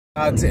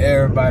Out to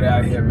everybody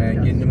out here, man,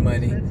 getting the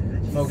money.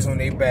 Focus on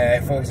their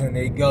bag, focus on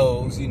their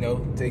goals, you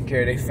know, take care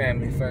of their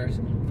family first,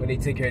 but they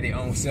take care of their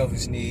own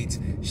selfish needs.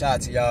 Shout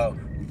out to y'all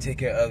who take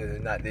care of others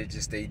and not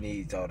just their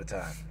needs all the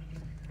time.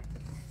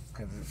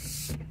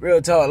 Cause real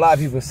talk, a lot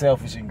of people are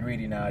selfish and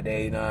greedy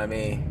nowadays, you know what I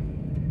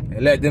mean?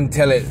 And let them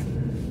tell it,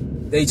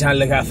 they trying to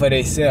look out for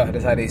themselves,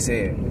 that's how they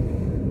say it.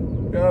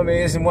 You know what I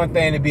mean? It's one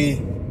thing to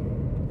be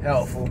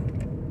helpful to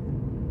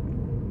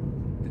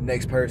the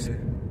next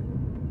person.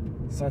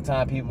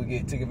 Sometimes people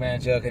get took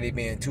advantage of because they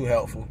being too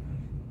helpful.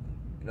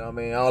 You know what I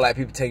mean? I don't like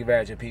people take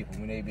advantage of people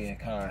when they being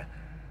kind.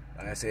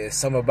 Like I said, it's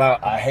something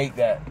about, I hate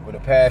that with a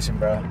passion,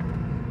 bro.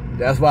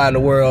 That's why the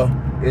world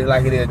is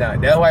like it is now.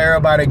 That's why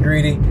everybody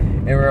greedy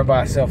and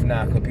everybody self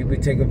now. Because people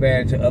take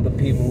advantage of other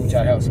people who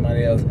try to help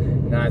somebody else.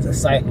 Now it's a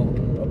cycle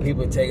of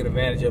people taking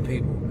advantage of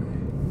people.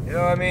 You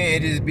know what I mean?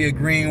 It just be a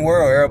green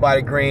world.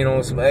 Everybody green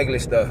on some ugly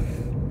stuff.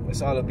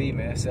 That's all it be,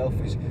 man.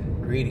 Selfish,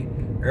 greedy.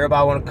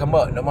 Everybody want to come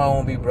up. Nobody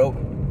want to be broke.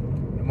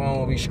 Nobody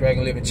want to be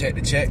scraggling, living check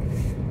to check.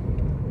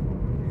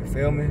 You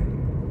feel me?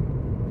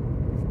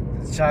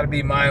 Just try to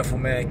be mindful,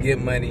 man.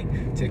 Get money.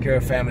 Take care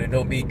of family.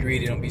 Don't be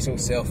greedy. Don't be so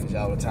selfish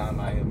all the time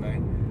out here,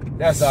 man.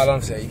 That's all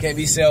I'm saying. You can't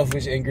be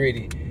selfish and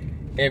greedy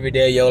every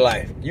day of your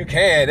life. You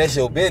can. That's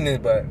your business,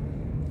 but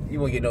you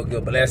won't get no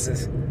good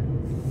blessings.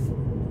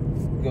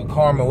 Good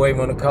karma,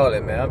 whatever you want to call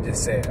it, man. I'm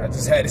just saying. I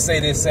just had to say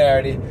this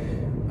Saturday.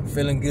 I'm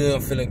feeling good.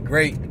 I'm feeling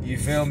great. You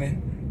feel me?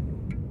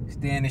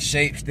 Staying in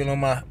shape. Still on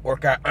my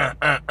workout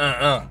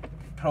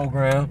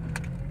program.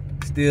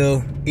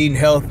 Still eating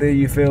healthy.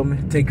 You feel me?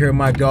 Take care of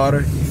my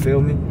daughter. You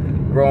feel me?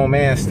 Grown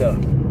man stuff.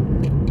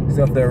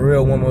 Stuff that a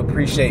real woman would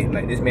appreciate.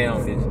 Like this man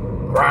on his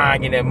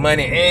grind, getting that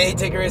money, and he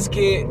take care of his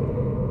kid,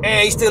 and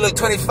he still look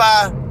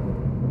 25.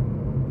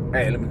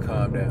 Hey, let me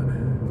calm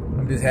down.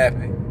 I'm just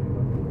happy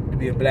to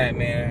be a black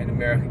man in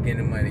America getting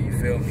the money, you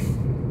feel me?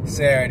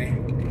 Saturday,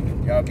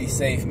 y'all be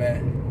safe,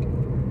 man.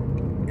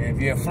 And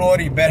if you're in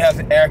Florida, you better have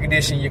to air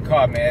condition your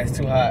car, man. It's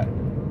too hot.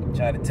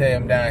 Try to tell you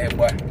I'm down here,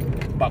 boy.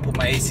 I'm about to put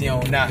my AC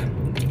on now.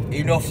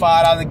 Even though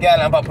 $5 a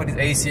gallon, I'm about to put this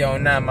AC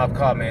on now in my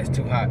car, man. It's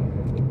too hot.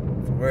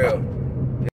 For real.